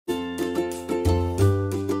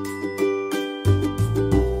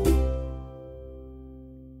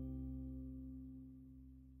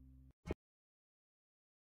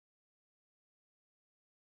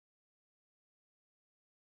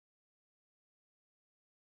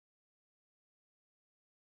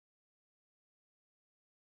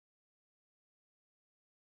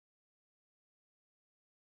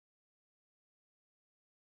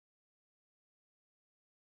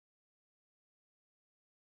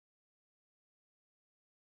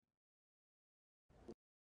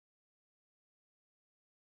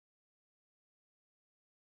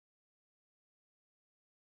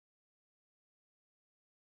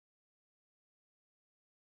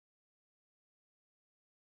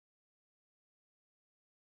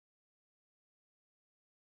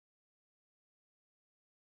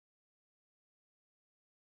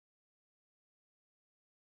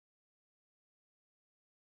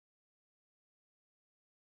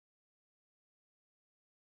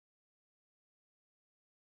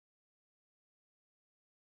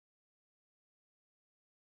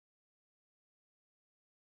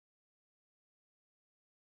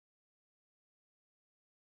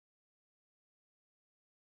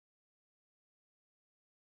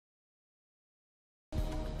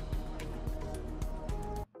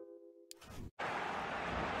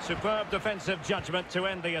Superb defensive judgment to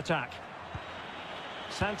end the attack.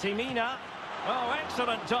 Santimina. Oh,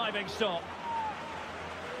 excellent diving stop.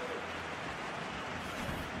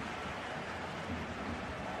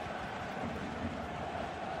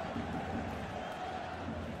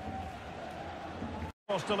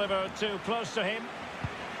 Was delivered too close to him.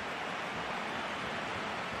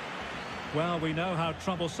 Well, we know how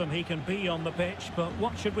troublesome he can be on the pitch, but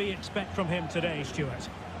what should we expect from him today, Stuart?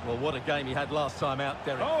 Well, what a game he had last time out,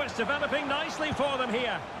 Derek. Oh, it's developing nicely for them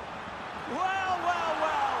here. Well, well,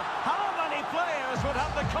 well. How many players would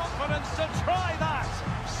have the confidence to try that?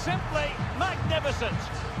 Simply magnificent.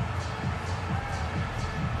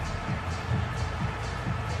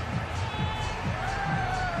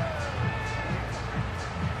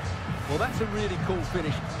 Well, that's a really cool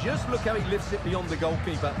finish. Just look how he lifts it beyond the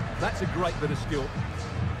goalkeeper. That's a great bit of skill.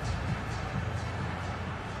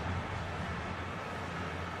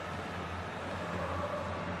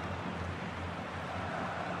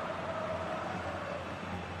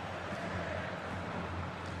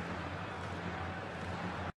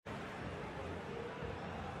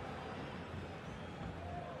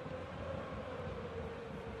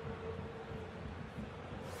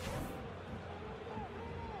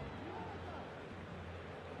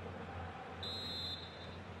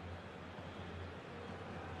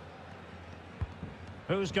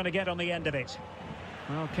 Who's going to get on the end of it?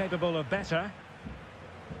 Well, capable of better.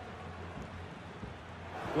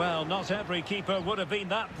 Well, not every keeper would have been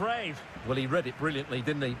that brave. Well, he read it brilliantly,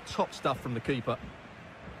 didn't he? Top stuff from the keeper.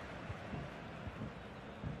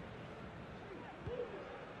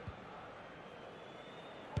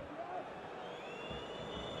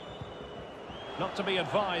 Not to be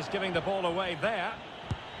advised giving the ball away there.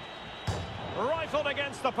 Rifled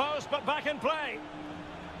against the post, but back in play.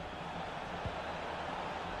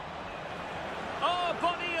 Oh,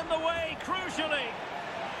 body in the way, crucially.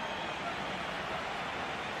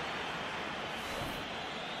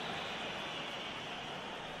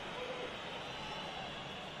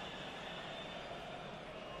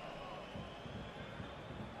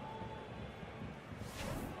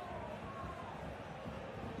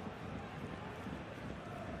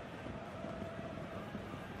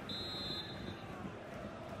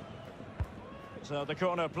 So the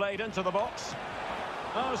corner played into the box.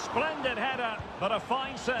 Oh, splendid header, but a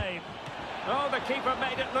fine save. Oh, the keeper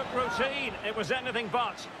made it look routine. It was anything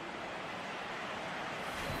but.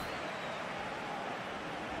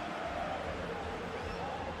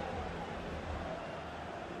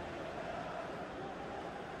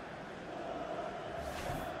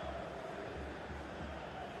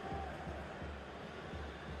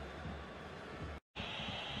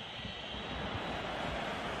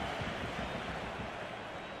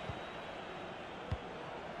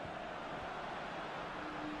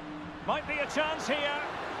 Might be a chance here.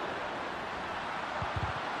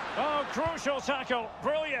 Oh, crucial tackle.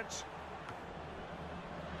 Brilliant.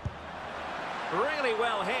 Really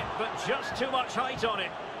well hit, but just too much height on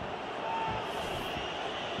it.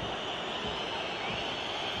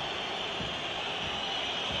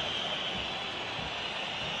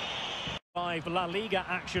 Live La Liga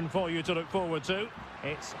action for you to look forward to.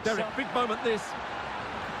 It's Derek, big moment this.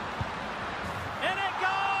 In it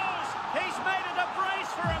goes! He's made it a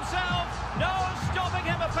brace for himself. No one's stopping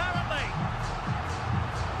him, apparently.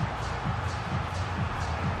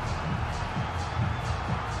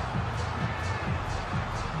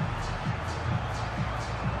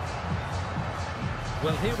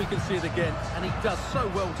 Well, here we can see it again, and he does so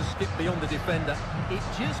well to skip beyond the defender. It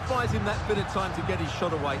just buys him that bit of time to get his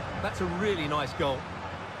shot away. That's a really nice goal.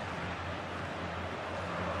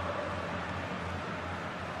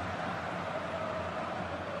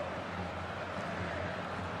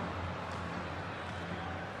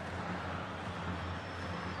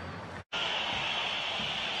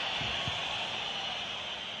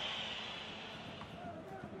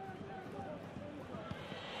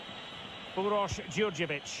 Uroš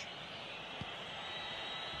Djurdjevic.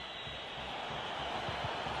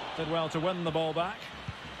 Did well to win the ball back.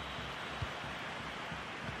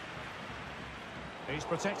 He's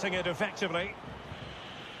protecting it effectively.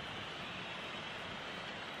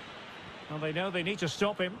 Well, they know they need to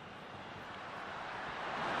stop him.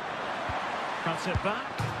 Cuts it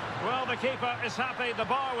back. Well, the keeper is happy. The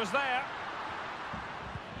bar was there.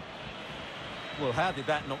 Well, how did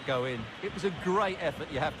that not go in? It was a great effort,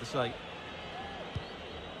 you have to say.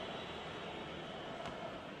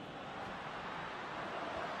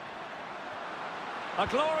 A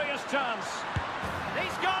glorious chance.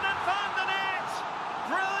 He's gone and found the net.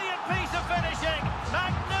 Brilliant piece of finishing.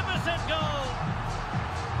 Magnificent goal.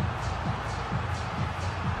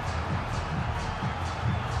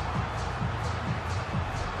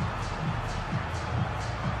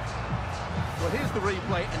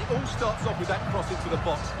 replay, and it all starts off with that cross into the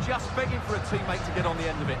box, just begging for a teammate to get on the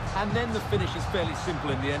end of it. And then the finish is fairly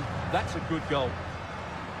simple in the end. That's a good goal.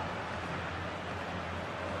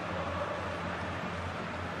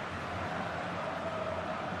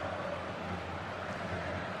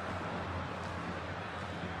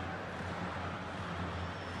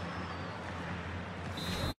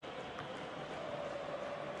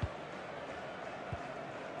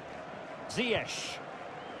 Ziyech.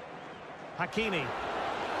 Hakimi.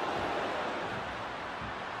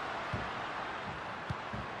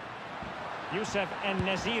 Youssef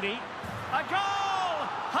En-Nesyri. A goal!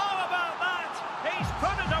 How about that? He's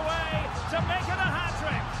put it away to make it a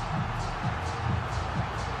hat-trick.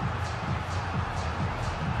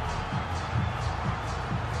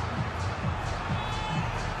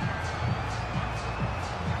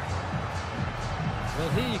 Well,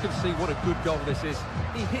 here you can see what a good goal this is.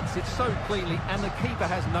 He hits it so cleanly, and the keeper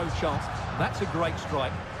has no chance. That's a great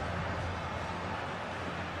strike.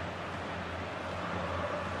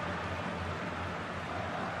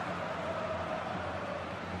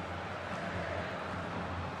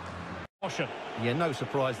 Yeah, no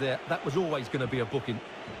surprise there. That was always going to be a booking.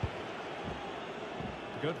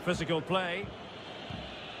 Good physical play.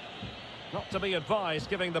 Not to be advised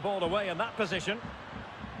giving the ball away in that position.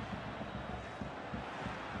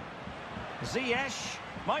 Ziyech,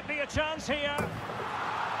 might be a chance here.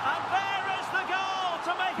 And there is the goal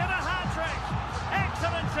to make it a hat-trick.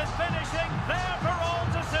 Excellence in finishing, there for all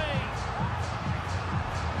to see.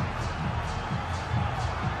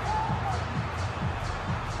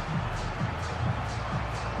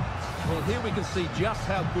 Well, here we can see just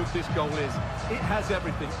how good this goal is. It has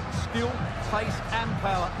everything. Skill, pace and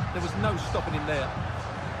power. There was no stopping him there.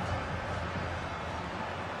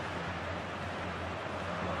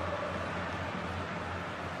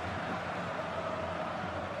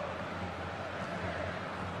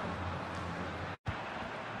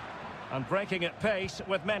 And breaking at pace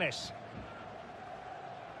with menace.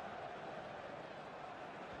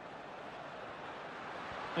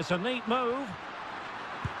 It's a neat move.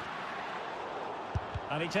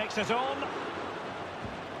 And he takes it on.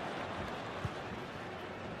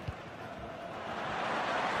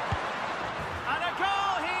 And a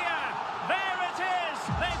goal here! There it is!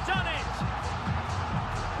 They've done it!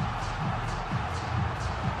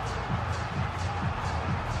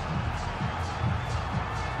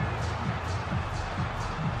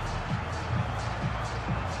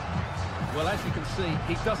 Well, as you can see,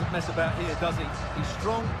 he doesn't mess about here, does he? He's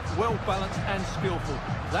strong, well-balanced and skillful.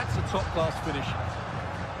 That's a top-class finish.